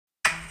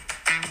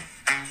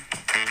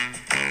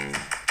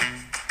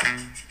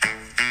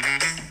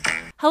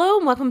Hello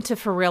and welcome to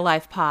For Real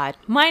Life Pod.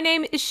 My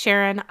name is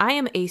Sharon. I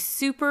am a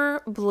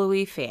super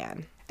Bluey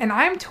fan. And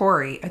I'm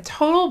Tori, a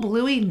total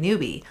Bluey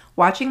newbie,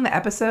 watching the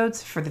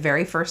episodes for the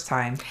very first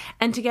time.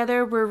 And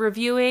together we're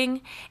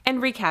reviewing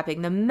and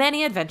recapping the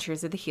many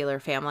adventures of the Heeler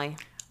family.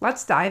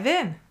 Let's dive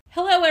in.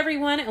 Hello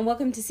everyone and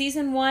welcome to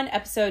Season 1,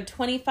 Episode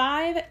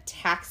 25,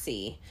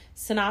 Taxi.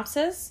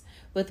 Synopsis: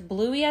 with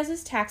Bluey as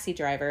his taxi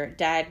driver,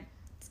 Dad's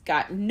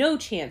got no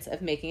chance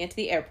of making it to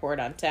the airport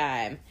on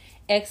time.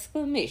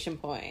 Exclamation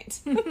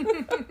point.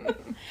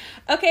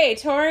 Okay,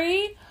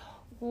 Tori,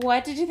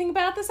 what did you think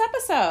about this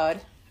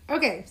episode?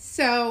 Okay,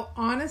 so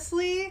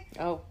honestly,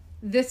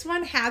 this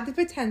one had the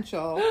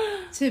potential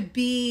to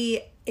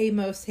be a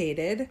most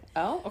hated.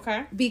 Oh,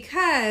 okay.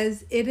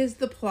 Because it is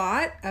the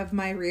plot of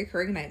my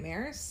reoccurring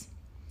nightmares.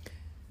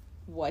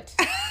 What?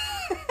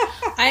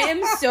 I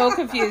am so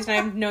confused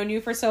and I've known you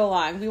for so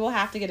long. We will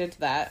have to get into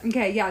that.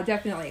 Okay, yeah,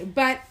 definitely.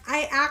 But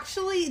I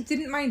actually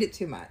didn't mind it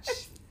too much.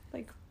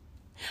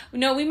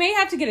 No, we may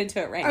have to get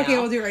into it right now. Okay,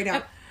 we'll do it right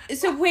now.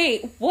 So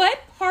wait, what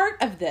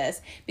part of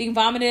this? Being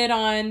vomited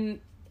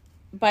on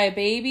by a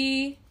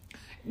baby?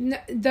 No,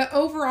 the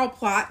overall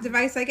plot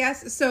device, I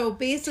guess. So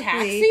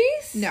basically...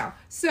 Taxis? No.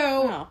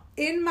 So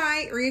in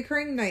my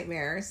reoccurring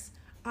nightmares,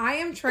 I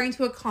am trying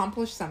to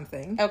accomplish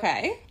something.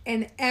 Okay.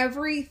 And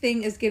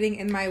everything is getting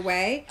in my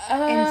way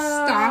and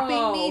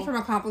stopping me from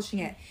accomplishing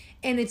it.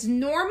 And it's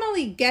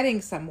normally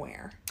getting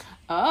somewhere.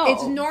 Oh.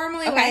 It's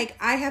normally like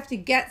I have to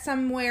get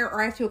somewhere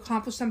or I have to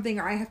accomplish something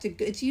or I have to...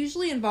 It's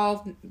usually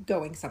involved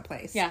going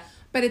someplace. Yeah.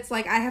 But it's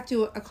like I have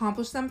to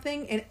accomplish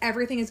something and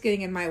everything is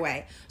getting in my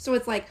way. So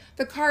it's like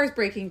the car is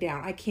breaking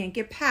down. I can't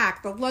get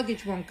packed. The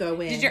luggage won't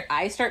go in. Did your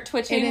eyes start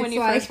twitching when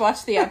you first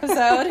watched the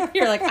episode?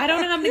 You're like, I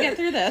don't know how I'm going to get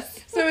through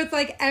this. So it's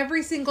like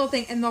every single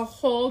thing. And the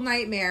whole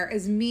nightmare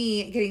is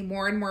me getting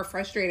more and more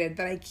frustrated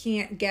that I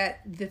can't get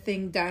the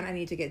thing done I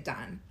need to get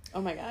done. Oh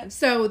my God.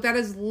 So that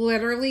is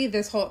literally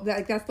this whole,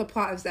 like, that's the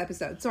plot of this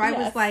episode. So I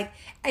was like,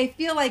 I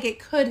feel like it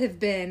could have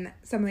been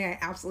something I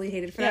absolutely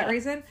hated for that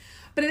reason.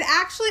 But it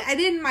actually, I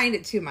didn't mind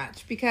it too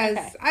much because,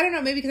 I don't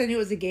know, maybe because I knew it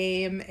was a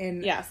game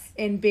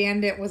and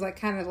Bandit was like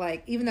kind of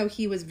like, even though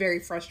he was very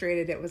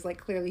frustrated, it was like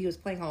clearly he was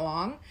playing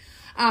along.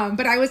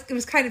 But it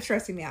was kind of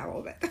stressing me out a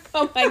little bit.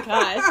 Oh my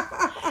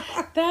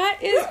gosh. That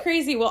is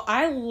crazy. Well,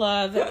 I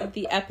love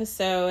the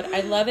episode. I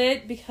love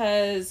it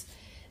because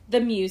the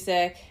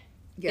music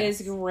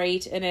is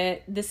great in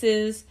it. This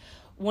is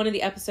one of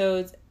the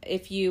episodes,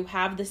 if you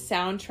have the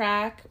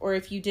soundtrack, or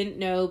if you didn't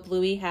know,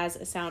 Bluey has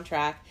a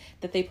soundtrack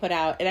that they put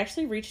out. It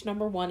actually reached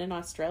number 1 in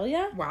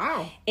Australia.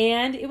 Wow.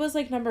 And it was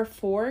like number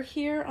 4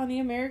 here on the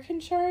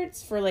American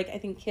charts for like, I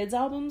think, kids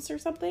albums or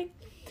something.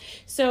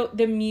 So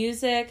the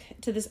music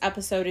to this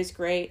episode is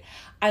great.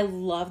 I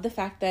love the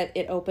fact that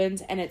it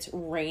opens and it's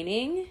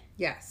raining.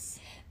 Yes.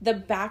 The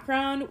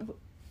background,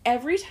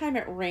 every time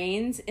it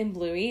rains in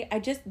Bluey,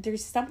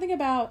 there's something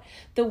about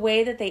the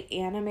way that they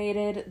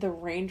animated the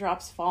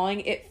raindrops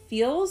falling. It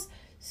feels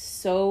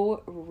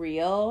so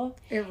real.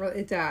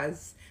 It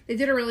does. They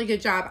did a really good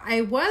job.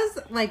 I was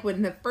like,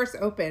 when it first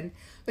opened,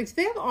 like, do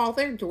they have all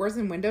their doors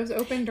and windows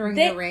open during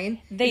the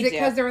rain? Is it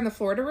because they're in the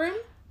Florida room?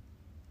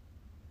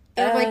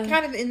 They're like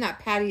kind of in that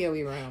patio-y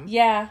room.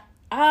 Yeah.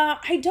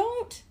 I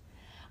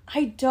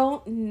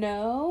don't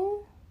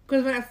know.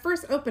 Because when it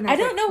first opened, I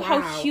don't know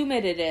how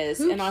humid it is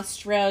in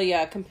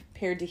Australia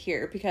compared to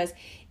here. Because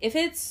if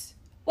it's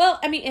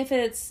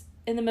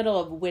in the middle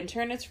of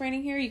winter and it's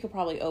raining here, you could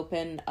probably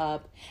open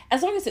up,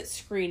 as long as it's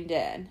screened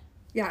in.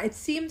 Yeah, it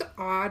seemed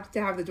odd to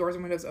have the doors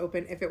and windows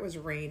open if it was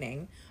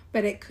raining.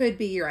 But it could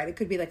be, you're right, it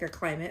could be like a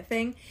climate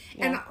thing.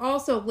 Yeah. And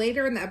also,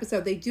 later in the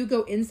episode, they do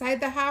go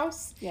inside the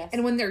house. Yes.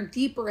 And when they're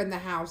deeper in the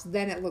house,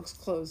 then it looks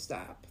closed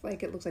up.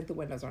 Like, it looks like the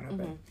windows aren't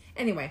open. Mm-hmm.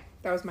 Anyway,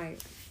 that was my...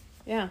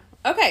 Yeah.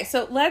 Okay,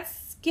 so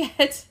let's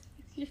get...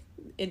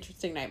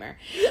 Interesting nightmare.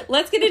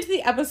 Let's get into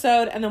the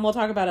episode, and then we'll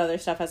talk about other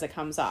stuff as it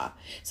comes off.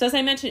 So as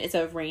I mentioned, it's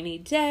a rainy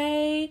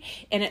day,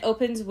 and it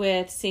opens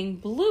with seeing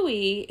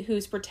Bluey,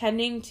 who's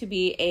pretending to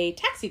be a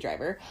taxi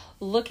driver,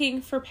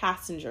 looking for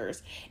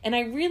passengers. And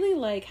I really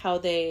like how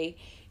they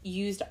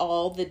used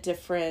all the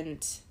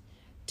different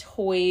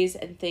toys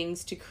and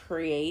things to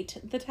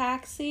create the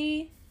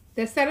taxi.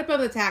 The setup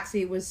of the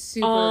taxi was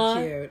super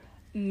cute.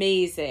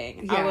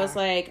 Amazing. Yeah. I was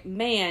like,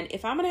 man,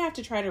 if I'm gonna have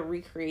to try to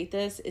recreate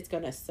this, it's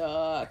gonna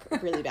suck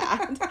really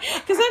bad.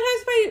 Because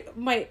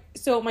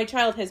sometimes my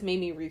child has made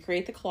me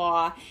recreate the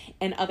claw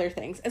and other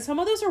things, and some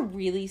of those are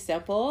really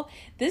simple.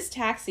 This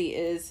taxi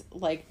is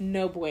like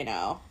no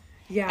bueno.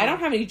 Yeah, I don't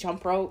have any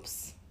jump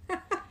ropes.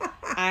 Would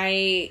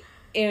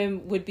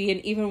be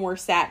an even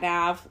worse sat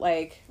nav.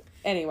 Like,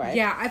 anyway.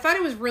 Yeah, I thought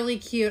it was really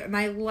cute, and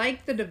I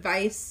liked the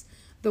device,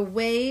 the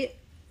way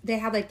they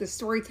had like the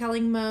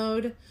storytelling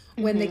mode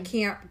when the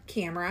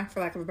camera,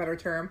 for lack of a better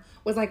term,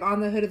 was like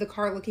on the hood of the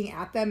car looking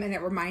at them, and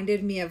it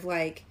reminded me of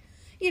like,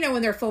 you know,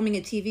 when they're filming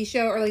a TV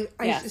show, or like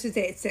I should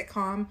say it's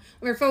sitcom. When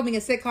they're filming a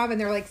sitcom and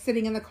they're like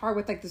sitting in the car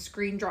with like the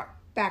screen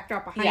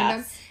backdrop behind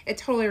them. It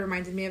totally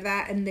reminded me of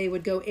that, and they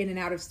would go in and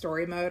out of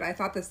story mode. I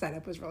thought the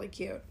setup was really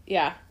cute.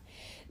 Yeah.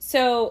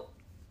 So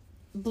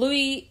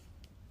Bluey,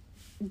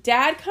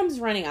 Dad comes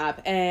running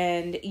up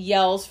and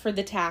yells for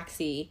the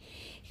taxi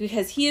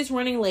because he is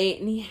running late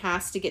and he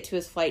has to get to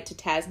his flight to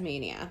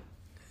Tasmania.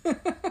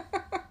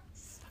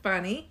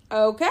 Funny.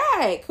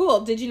 Okay,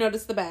 cool. Did you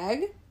notice the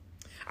bag?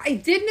 I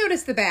did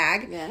notice the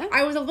bag. Yeah.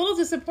 I was a little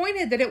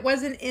disappointed that it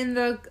wasn't in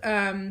the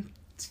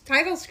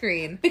title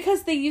screen.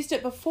 Because they used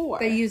it before.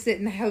 They used it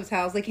in the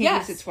hotels. They can't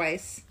Yes. use it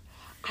twice.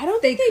 I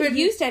don't think they've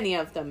used any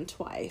of them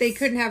twice. They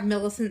couldn't have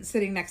Millicent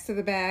sitting next to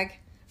the bag.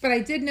 But I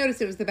did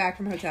notice it was the bag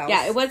from hotels.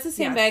 Yeah, it was the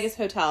same Yes. bag as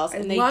hotels.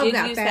 And they love did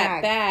that use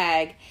bag. that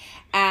bag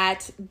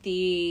at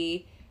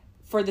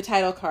for the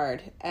title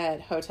card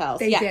at hotels.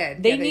 They did.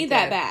 They Yeah, they need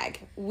that did. bag.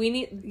 They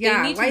need to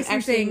actually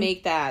licensing.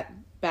 make that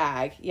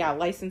bag. Yeah,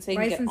 licensing.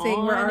 Get on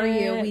Where are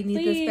you? it, We need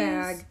please. this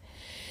bag.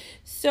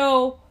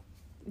 So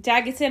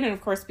Dad gets in, and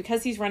of course,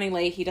 because he's running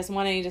late, he doesn't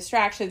want any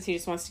distractions. He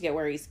just wants to get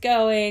where he's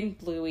going.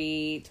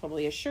 Bluey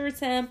totally assures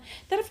him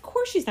that, of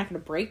course, she's not going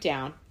to break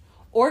down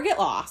or get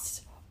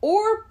lost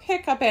or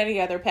pick up any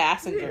other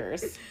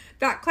passengers.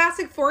 That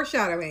classic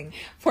foreshadowing.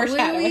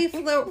 Foreshadowing.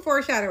 Bluey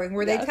foreshadowing,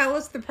 where Yes. they tell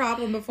us the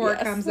problem before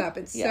Yes. it comes up.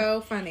 It's Yeah.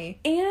 so funny.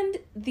 And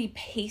the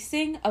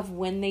pacing of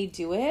when they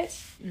do it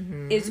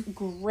is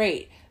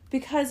great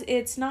because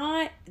it's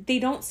not, they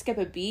don't skip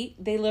a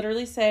beat. They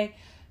literally say,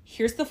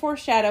 here's the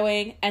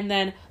foreshadowing, and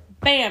then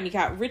bam, you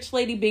got Rich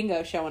Lady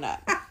Bingo showing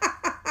up.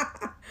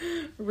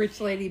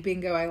 Rich Lady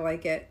Bingo, I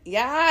like it.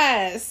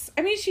 Yes.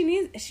 I mean,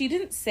 she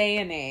didn't say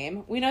a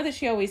name. We know that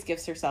she always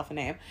gives herself a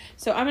name.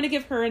 So I'm going to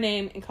give her a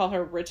name and call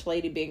her Rich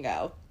Lady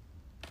Bingo.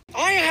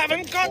 I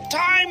haven't got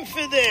time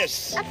for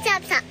this. Up,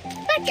 up, up.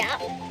 Back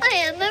up. I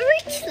am a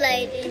rich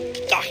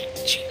lady.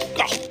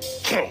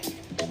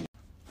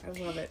 I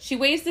love it. She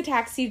waves the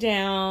taxi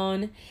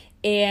down,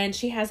 and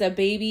she has a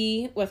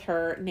baby with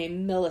her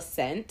named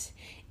Millicent,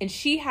 and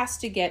she has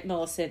to get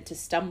Millicent to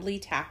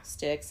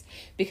Stumbly-Tastics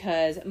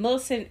because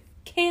Millicent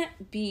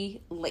can't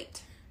be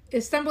late.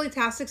 Is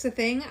Stumbly-Tastics a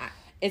thing?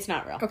 It's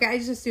not real. Okay, I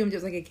just assumed it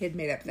was like a kid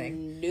made up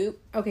thing. Nope.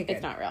 Okay, good.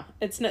 It's not real.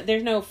 It's not.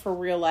 There's no for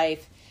real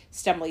life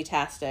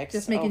Stumbly-Tastics.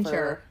 Just making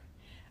sure.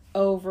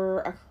 Over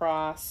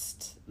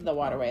across the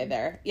waterway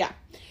there. Yeah.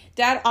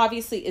 Dad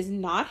obviously is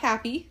not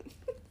happy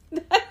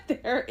that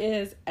there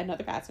is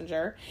another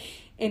passenger,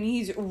 and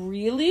he's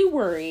really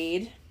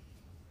worried.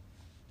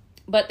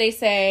 But they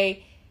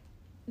say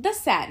the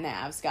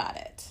sat-nav's got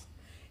it.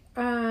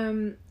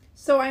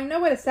 So I know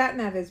what a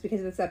sat-nav is because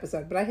of this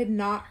episode, but I had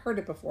not heard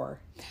it before.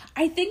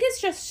 I think it's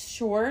just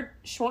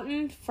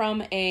shortened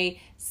from a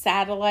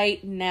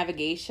satellite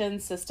navigation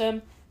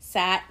system,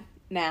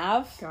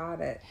 sat-nav.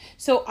 Got it.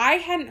 So I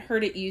hadn't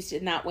heard it used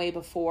in that way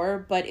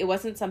before, but it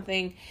wasn't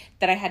something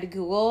that I had to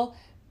Google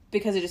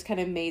because it just kind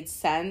of made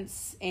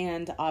sense.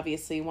 And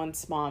obviously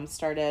once Mom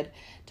started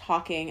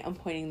talking and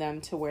pointing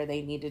them to where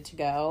they needed to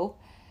go,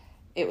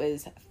 it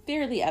was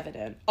fairly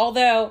evident.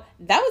 Although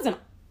that was an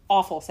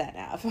awful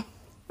sat-nav.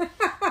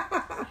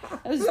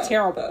 That was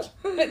terrible.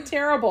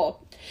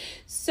 Terrible.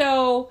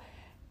 So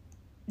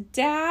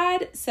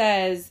Dad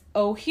says,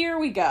 oh, here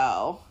we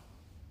go.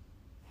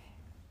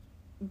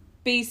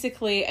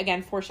 Basically,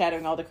 again,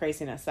 foreshadowing all the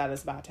craziness that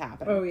is about to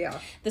happen. Oh, yeah.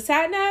 The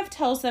sat-nav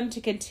tells them to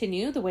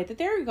continue the way that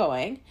they're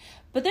going,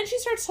 but then she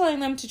starts telling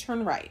them to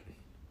turn right.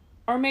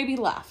 Or maybe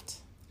left.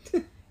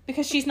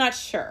 Because she's not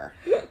sure.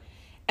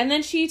 And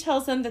then she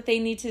tells them that they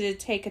need to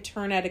take a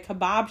turn at a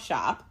kebab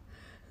shop.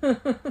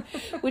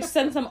 Which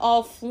sends them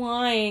all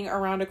flying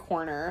around a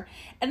corner.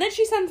 And then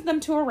she sends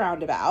them to a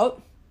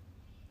roundabout.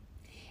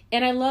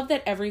 And I love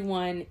that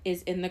everyone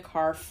is in the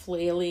car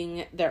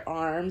flailing their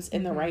arms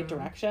in the right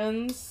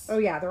directions. Oh,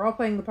 yeah. They're all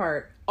playing the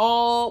part.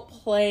 All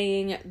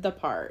playing the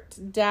part.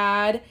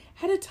 Dad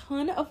had a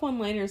ton of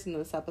one-liners in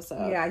this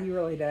episode. Yeah, you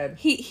really did.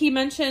 He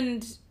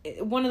mentioned,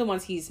 one of the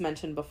ones he's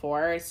mentioned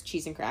before is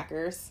cheese and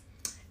crackers.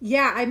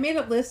 Yeah, I made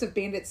a list of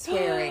bandit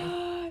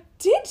swearing.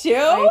 Did you?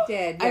 I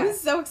did, I yes.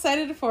 was so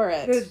excited for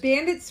it. There's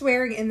bandit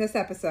swearing in this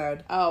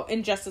episode. Oh,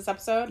 in just this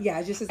episode?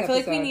 Yeah, just this I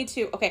episode. feel like we need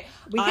to. Okay,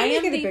 We can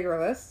make it a bigger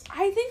list.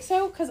 I think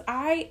so because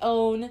I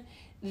own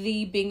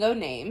the bingo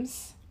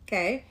names.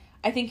 Okay.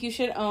 I think you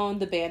should own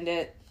the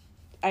bandit.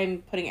 I'm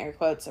putting air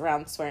quotes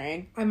around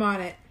swearing. I'm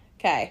on it.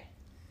 Okay,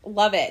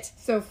 love it.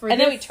 So for And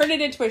this, then we turn it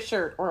into a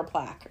shirt or a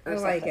plaque or I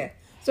something. like it.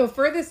 So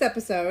for this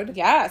episode,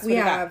 Yes, we what do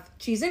you got? have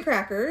cheese and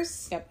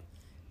crackers. Yep,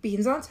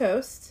 Beans on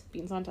toast.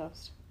 beans on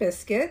toast.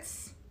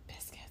 Biscuits.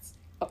 Biscuits.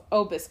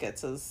 Oh,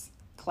 biscuits is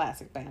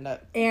classic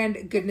bandit.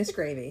 And goodness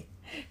gravy.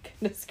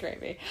 Goodness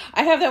gravy.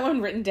 I have that one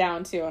written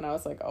down too, and I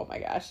was like, oh my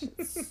gosh,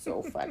 it's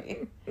so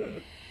funny.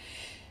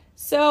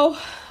 So,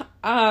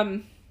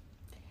 Dad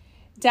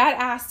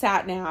asked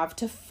Sat-Nav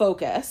to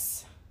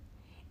focus,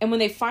 and when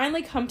they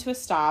finally come to a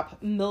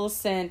stop,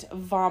 Millicent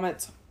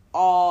vomits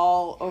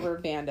all over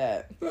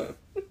Bandit.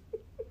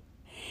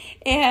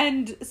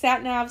 And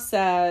Sat-Nav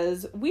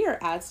says, we are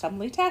at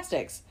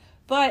Stumbly-Tastics.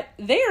 But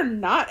they are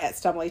not at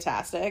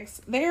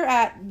Stumbly-Tastics. They are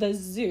at the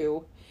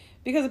zoo.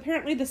 Because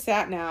apparently the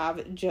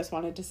Sat-Nav just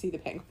wanted to see the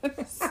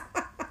penguins.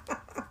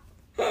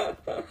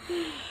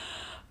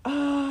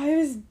 Oh, I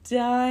was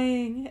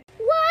dying.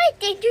 Why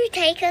did you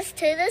take us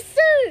to the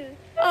zoo?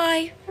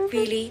 I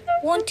really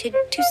wanted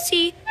to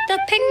see the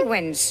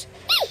penguins.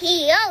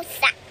 Oh,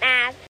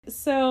 sat-nav.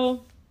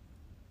 So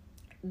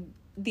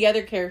the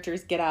other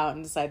characters get out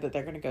and decide that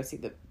they're going to go see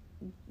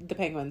the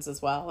penguins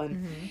as well,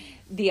 and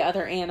the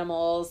other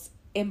animals.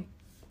 And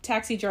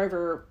taxi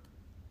driver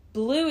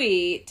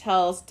Bluey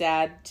tells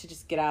Dad to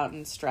just get out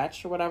and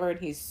stretch or whatever, and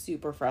he's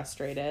super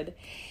frustrated.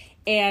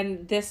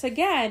 And this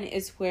again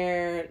is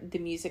where the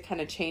music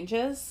kind of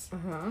changes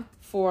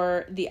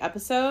for the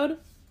episode,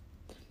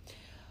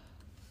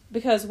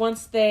 because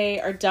once they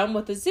are done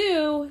with the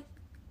zoo,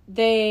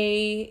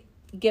 they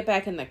get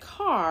back in the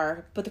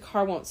car, but the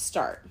car won't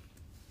start.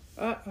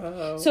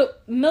 Uh-oh. So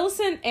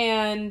Millicent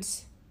and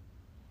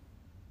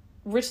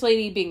Rich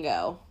Lady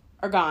Bingo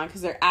are gone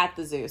because they're at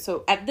the zoo.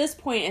 So at this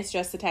point, it's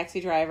just the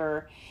taxi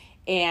driver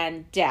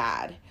and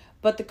Dad.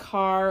 But the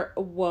car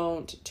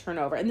won't turn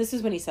over. And this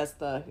is when he says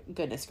the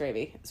goodness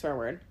gravy swear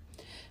word.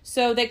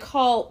 So they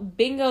call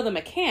Bingo the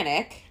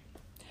mechanic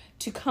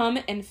to come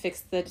and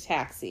fix the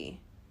taxi.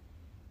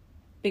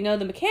 Bingo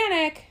the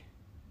mechanic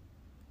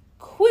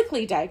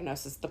quickly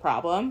diagnoses the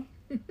problem.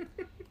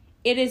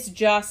 It is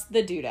just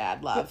the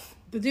doodad, love.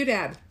 The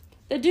doodad.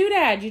 The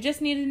doodad. You just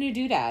need a new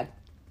doodad.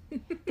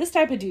 This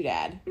type of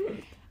doodad.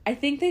 I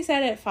think they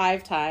said it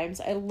 5 times.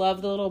 I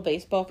love the little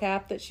baseball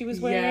cap that she was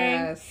wearing.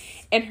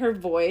 Yes. And her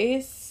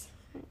voice.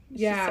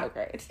 Yeah. She's so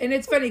great. And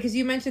it's funny because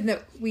you mentioned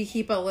that we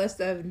keep a list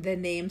of the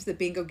names that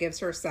Bingo gives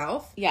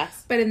herself.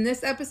 Yes. But in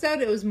this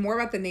episode, it was more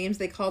about the names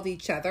they called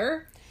each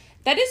other.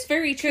 That is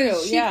very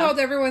true. She called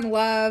everyone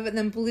Love, and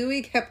then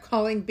Bluey kept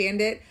calling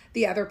Bandit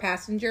the other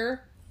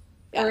passenger.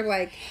 Yeah. Or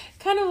like...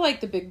 Kind of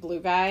like the big blue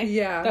guy.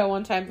 Yeah. That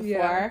one time before.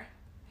 Yeah.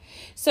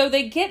 So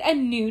they get a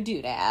new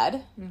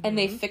doodad, and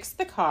they fix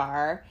the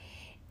car,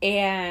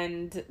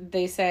 and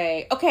they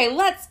say, okay,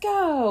 let's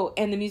go.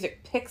 And the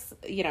music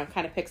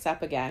kind of picks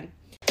up again.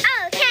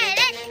 Okay,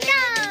 let's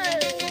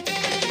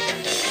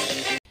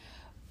go.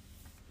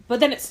 But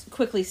then it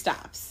quickly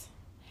stops.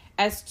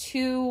 As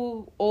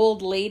 2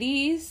 old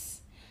ladies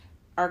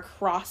are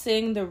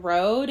crossing the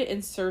road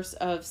in search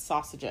of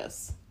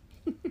sausages.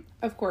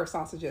 Of course,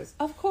 sausages.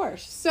 Of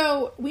course.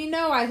 So, we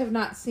know I have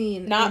not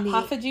seen Not any...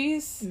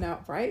 Poffages? No,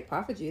 right?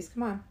 Poffages,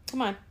 come on.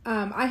 Come on.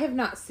 I have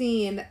not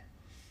seen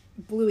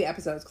Bluey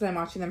episodes because I'm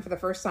watching them for the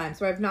first time.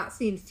 So I've not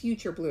seen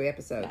future Bluey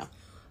episodes. No.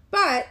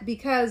 But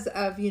because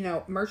of,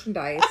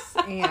 merchandise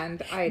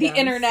and items. The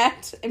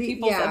internet and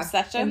people's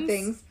obsessions. And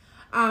things.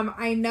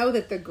 I know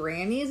that the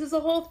Grannies is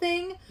a whole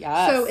thing.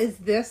 Yes. So is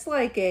this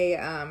like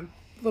a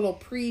little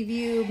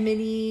preview,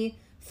 mini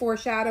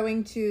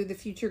foreshadowing to the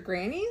future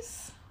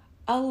Grannies?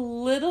 A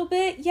little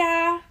bit,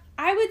 yeah.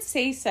 I would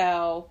say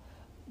so.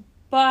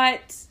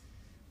 But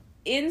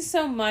in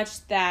so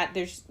much that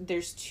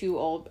there's 2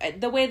 old...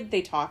 The way that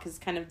they talk is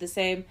kind of the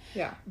same.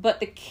 Yeah. But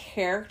the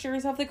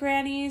characters of the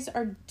Grannies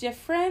are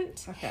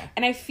different. Okay.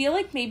 And I feel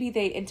like maybe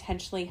they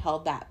intentionally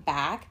held that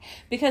back.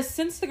 Because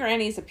since the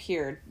Grannies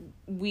appeared,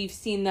 we've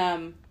seen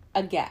them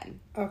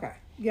again. Okay.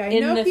 Yeah, I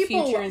in know the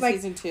people future in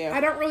season 2.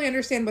 I don't really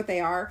understand what they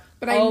are,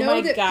 but I Oh know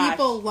my that gosh.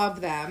 people love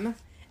them.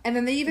 And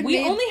then they even We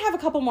made... only have a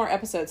couple more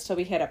episodes till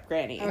we hit up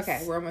Grannies.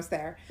 Okay, we're almost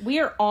there. We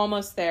are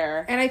almost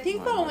there. And I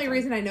think the only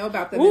reason I know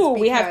about them is Ooh,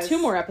 because... we have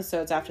 2 more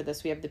episodes after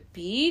this. We have the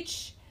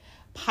beach,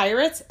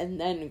 pirates,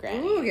 and then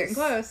Grannies. Ooh, getting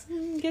close.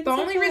 The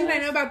only reason I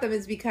know about them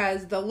is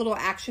because the little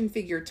action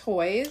figure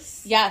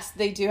toys... Yes,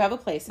 they do have a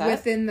playset.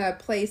 Within the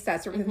play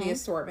sets or within the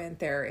assortment,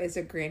 there is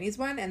a Grannies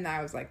one. And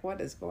I was like, what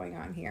is going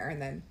on here?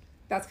 And then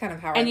that's kind of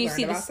how I learned and you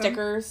see the about them.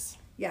 stickers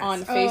Yes.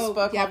 on Oh,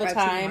 Facebook yeah, all the I've seen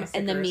them time. on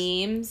And the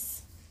stickers.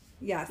 memes.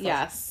 Yes.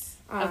 Yes.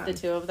 Of the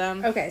 2 of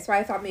them. Okay, so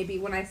I thought maybe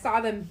when I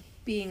saw them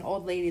being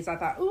old ladies, I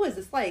thought, ooh, is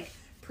this like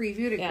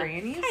preview to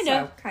Grannies? Kind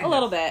of. A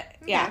little bit.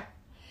 Yeah. Okay.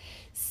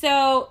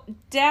 So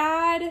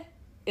Dad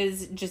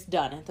is just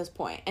done at this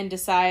point and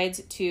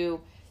decides to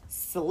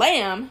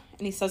slam,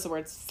 and he says the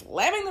word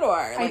slamming the door.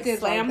 I did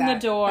slam like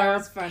that. the door. That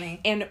was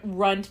funny. And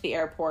run to the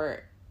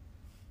airport.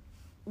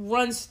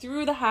 Runs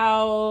through the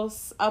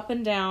house, up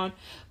and down.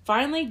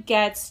 Finally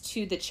gets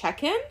to the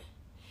check-in.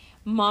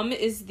 Mom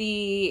is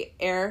the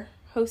air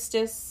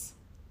hostess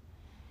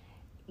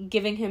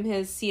giving him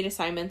his seat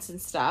assignments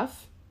and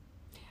stuff.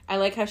 I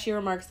like how she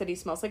remarks that he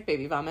smells like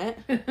baby vomit.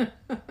 But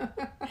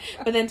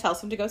then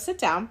tells him to go sit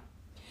down.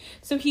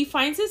 So he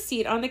finds his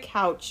seat on the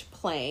couch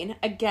plane.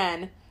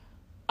 Again,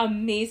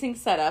 amazing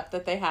setup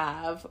that they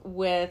have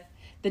with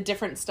the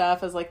different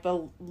stuff as like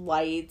the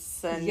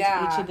lights and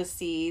each of the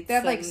seats. They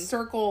have like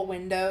circle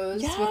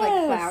windows with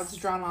like clouds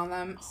drawn on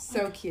them.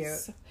 So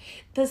cute.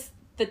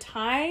 The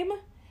time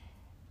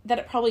that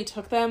it probably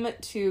took them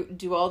to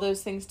do all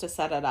those things to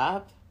set it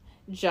up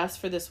just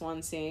for this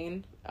one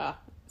scene. Oh,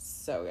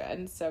 so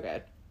good. So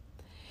good.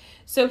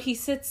 So he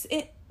sits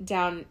it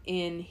down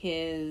in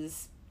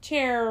his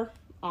chair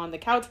on the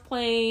couch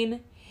plane.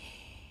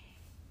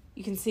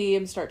 You can see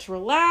him start to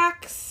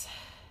relax.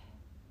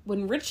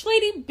 When Rich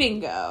Lady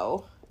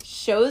Bingo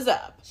shows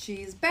up.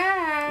 She's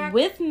back.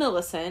 With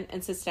Millicent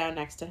and sits down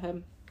next to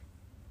him.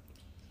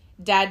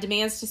 Dad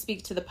demands to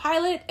speak to the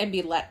pilot and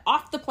be let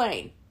off the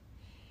plane.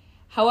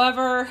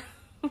 However,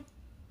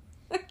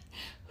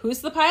 who's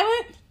the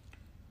pilot?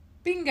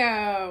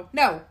 Bingo.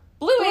 No.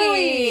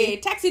 Bluey!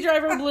 Taxi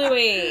driver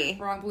Bluey.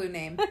 Wrong blue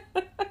name.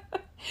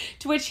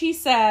 To which he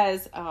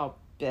says, oh,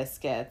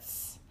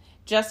 biscuits.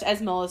 Just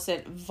as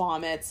Millicent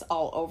vomits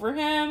all over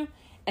him.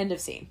 End of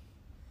scene.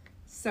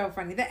 So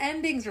funny. The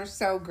endings are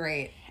so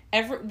great.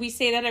 You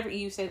say that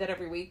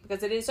every week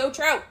because it is so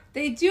true.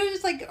 They do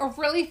just like a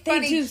really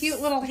funny,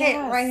 cute little hit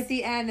right at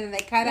the end, and they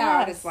cut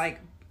out. It's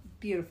like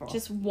beautiful.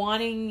 Just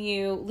leaving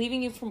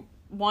you from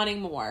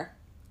wanting more.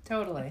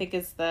 Totally. I think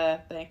is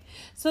the thing.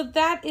 So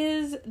that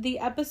is the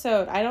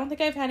episode. I don't think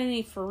I've had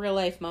any for real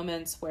life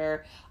moments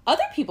where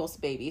other people's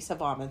babies have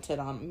vomited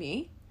on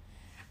me.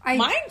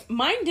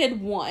 Mine did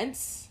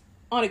once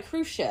on a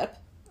cruise ship.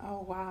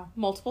 Oh, wow.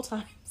 Multiple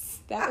times.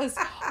 That was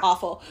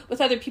awful.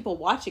 With other people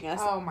watching us.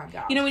 Oh, my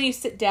gosh. You know when you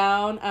sit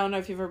down, I don't know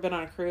if you've ever been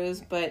on a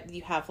cruise, but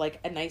you have like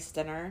a nice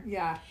dinner.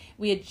 Yeah.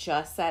 We had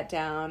just sat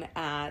down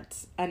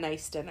at a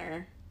nice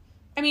dinner.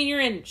 I mean, you're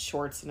in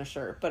shorts and a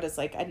shirt, but it's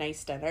like a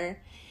nice dinner.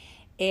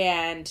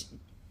 And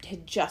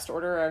had just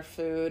ordered our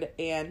food.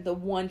 And the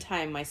one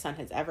time my son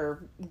has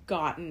ever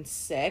gotten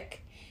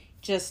sick,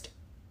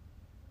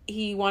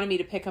 he wanted me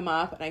to pick him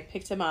up, and I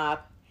picked him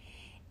up.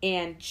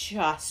 And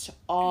just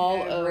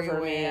all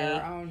over me.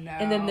 Oh, no.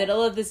 In the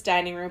middle of this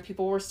dining room,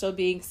 people were still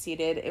being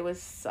seated. It was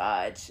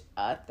such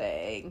a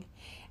thing.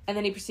 And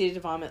then he proceeded to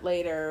vomit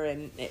later.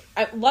 And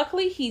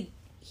luckily,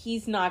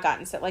 he's not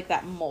gotten sick like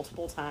that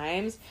multiple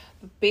times.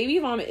 But baby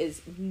vomit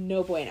is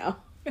no bueno.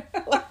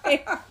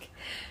 Like,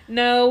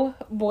 no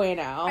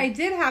bueno. I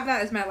did have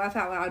that as my laugh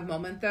out loud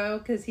moment, though,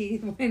 because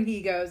when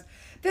he goes,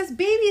 "This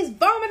baby is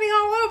vomiting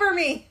all over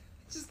me."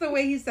 Just the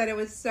way he said it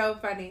was so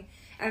funny.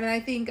 And then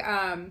I think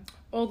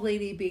old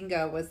lady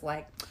Bingo was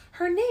like,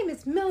 her name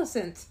is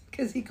Millicent,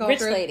 because he called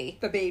Rich her lady.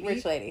 the baby.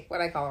 Rich lady.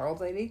 What I call her,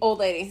 old lady? Old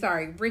lady.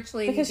 Sorry, rich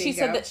lady Because Bingo. she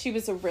said that she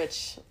was a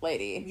rich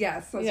lady.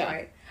 Yes, that's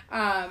Yeah.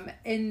 right.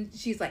 And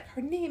she's like,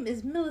 her name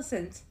is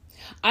Millicent.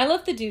 I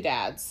love the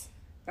doodads.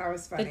 That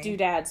was funny. The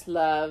doodads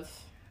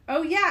love.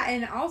 Oh, yeah,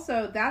 and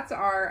also that's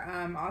our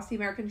Aussie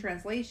American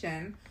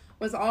translation,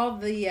 was all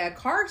the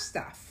car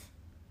stuff.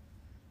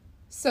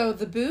 So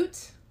the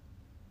boot...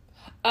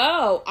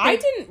 Oh, I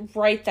didn't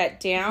write that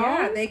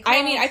down. Yeah,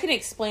 I can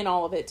explain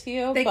all of it to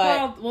you. They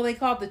called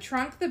the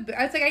trunk the boot.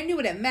 I was like, I knew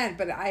what it meant,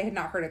 but I had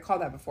not heard it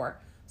called that before.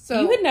 So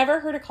you had never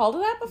heard it called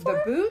that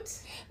before? The boot?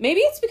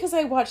 Maybe it's because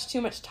I watched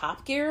too much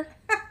Top Gear,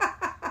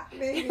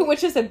 Maybe.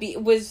 which is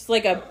was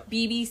like a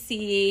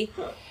BBC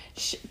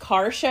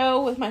car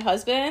show with my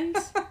husband.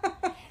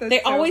 They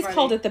so always funny.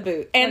 called it the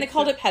boot, and they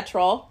called it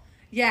petrol.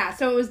 Yeah,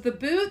 so it was the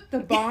boot, the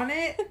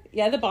bonnet.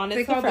 Yeah, the bonnet.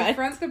 They called the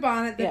front the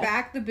bonnet, the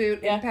back the boot,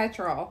 Yeah. and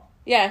petrol.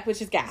 Yeah,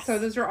 which is gas. So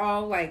those are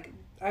all like,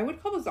 I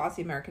would call those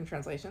Aussie American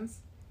translations.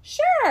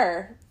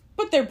 Sure,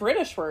 but they're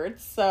British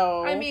words,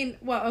 so I mean,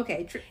 well,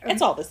 okay,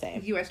 it's all the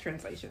same. U.S.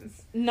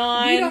 translations. You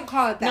don't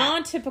call it that.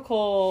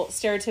 Non-typical,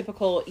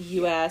 stereotypical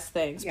U.S.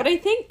 things. Yeah. But I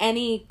think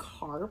any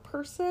car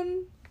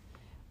person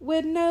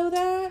would know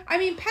that. I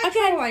mean,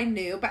 petrol I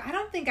knew, but I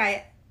don't think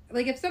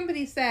if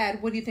somebody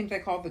said, what do you think they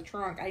called the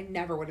trunk, I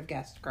never would have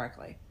guessed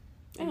correctly.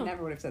 I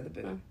never would have said the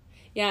boot.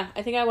 Yeah,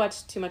 I think I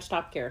watched too much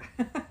Top Gear.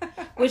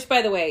 Which,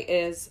 by the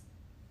way,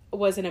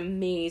 was an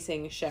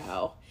amazing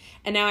show.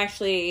 And now,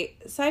 actually,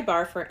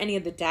 sidebar for any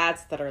of the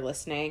dads that are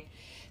listening,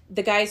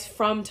 the guys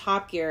from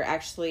Top Gear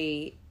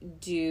actually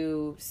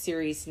do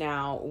series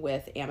now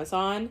with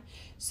Amazon.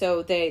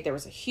 So there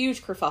was a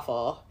huge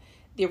kerfuffle.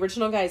 The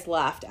original guys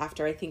left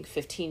after, I think,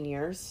 15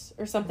 years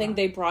or something. Wow.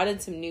 They brought in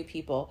some new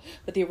people.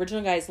 But the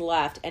original guys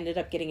left, ended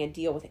up getting a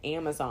deal with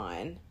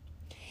Amazon,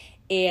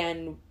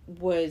 and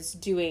was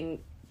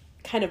doing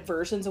kind of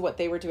versions of what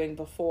they were doing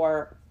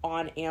before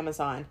on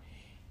Amazon.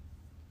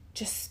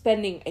 Just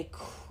spending a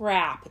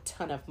crap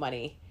ton of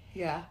money.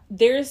 Yeah.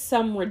 There's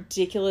some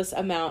ridiculous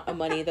amount of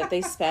money that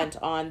they spent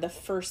on the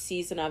first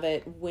season of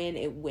it when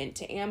it went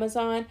to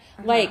Amazon.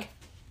 Like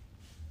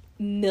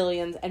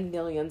millions and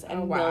millions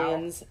and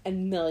millions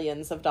and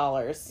millions of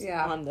dollars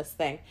on this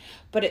thing.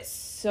 But it's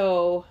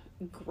so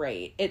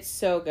great. It's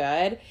so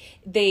good.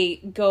 They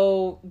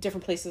go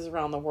different places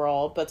around the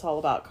world, but it's all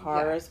about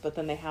cars. But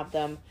then they have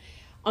them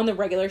on the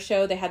regular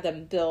show. They had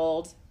them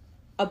build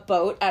a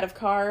boat out of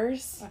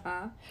cars.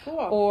 Cool.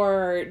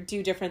 Or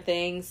do different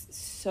things.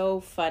 So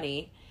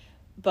funny.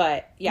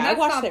 But yeah, I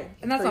watched it.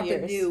 And that's for not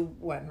years. the new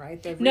one,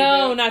 right?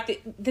 No, not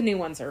the new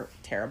ones are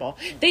terrible.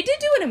 They did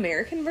do an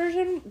American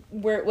version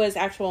where it was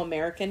actual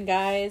American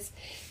guys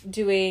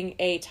doing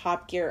a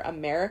Top Gear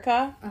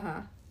America.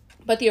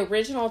 But the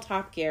original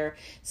Top Gear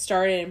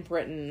started in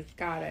Britain.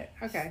 Got it.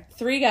 Okay.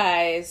 3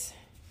 guys.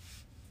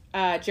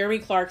 Jeremy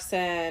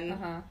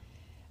Clarkson.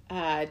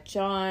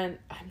 John.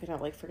 I'm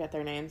gonna forget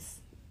their names.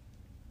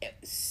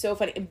 So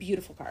funny and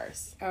beautiful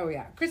cars. Oh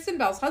yeah, Kristen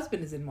Bell's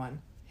husband is in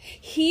one.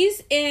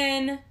 He's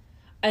in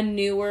a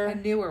newer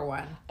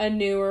one.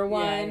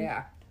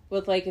 Yeah.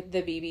 With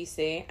the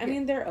BBC. I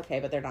mean, they're okay,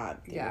 but they're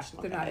not the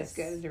original they're guys. not as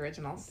good as the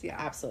originals. Yeah,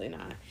 absolutely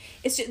not.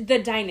 It's just the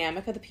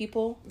dynamic of the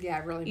people.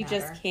 Yeah, really. You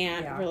just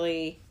can't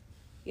really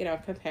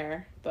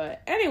compare.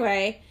 But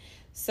anyway,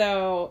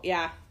 so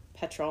yeah,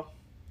 petrol.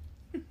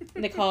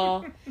 They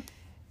call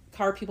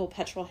car people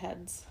petrol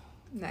heads.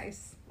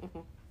 Nice.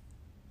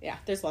 Yeah,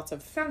 there's lots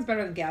of... Sounds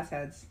better than gas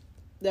heads.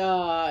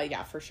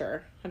 Yeah, for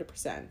sure.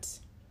 100%.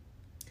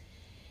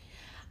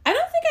 I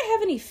don't think I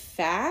have any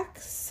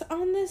facts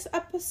on this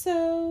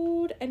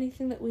episode.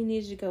 Anything that we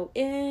need to go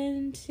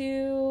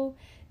into.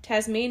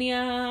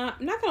 Tasmania.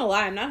 I'm not going to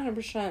lie. I'm not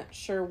 100%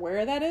 sure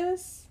where that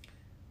is.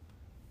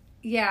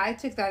 Yeah, I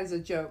took that as a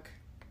joke.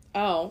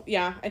 Oh,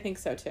 yeah. I think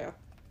so, too.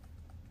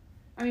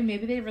 I mean,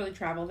 maybe they really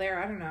travel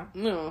there. I don't know.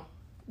 No.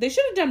 They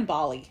should have done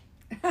Bali.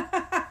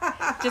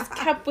 Just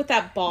kept with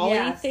that Bali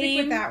theme. Stick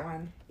with that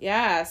one.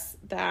 Yes.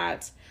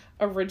 That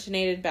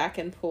originated back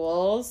in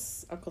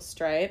pools. Uncle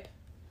Stripe.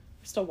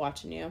 We're still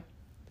watching you.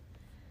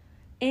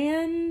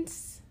 And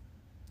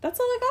that's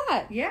all I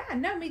got. Yeah,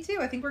 no, me too.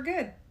 I think we're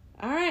good.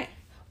 All right.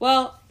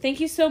 Well, thank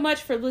you so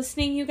much for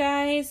listening, you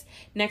guys.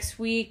 Next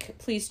week,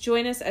 please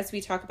join us as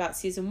we talk about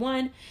season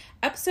 1,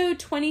 episode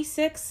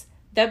 26,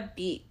 The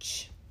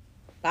Beach.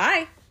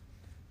 Bye.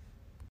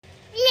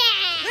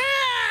 Yeah!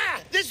 Ah!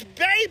 This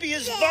baby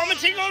is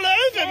vomiting all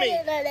over me.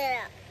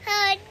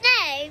 Her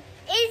name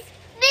is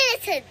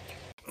Millicent.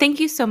 Thank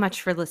you so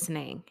much for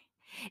listening.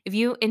 If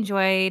you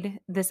enjoyed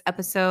this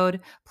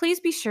episode, please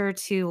be sure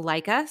to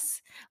like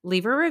us,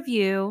 leave a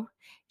review,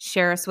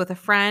 share us with a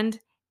friend,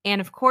 and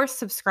of course,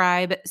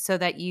 subscribe so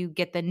that you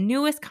get the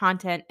newest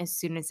content as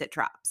soon as it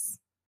drops.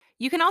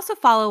 You can also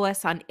follow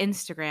us on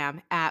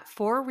Instagram at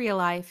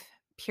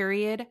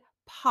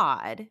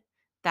forreallife_pod.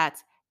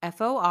 That's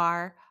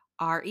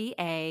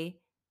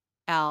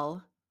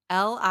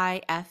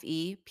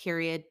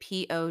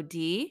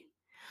FORREALLIFE_POD.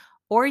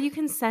 Or you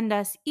can send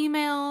us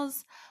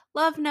emails,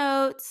 love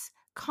notes,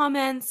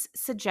 comments,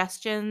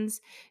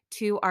 suggestions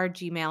to our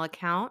Gmail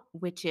account,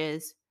 which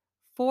is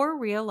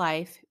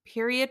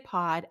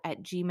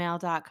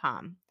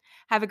forreallife_pod@gmail.com.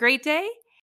 Have a great day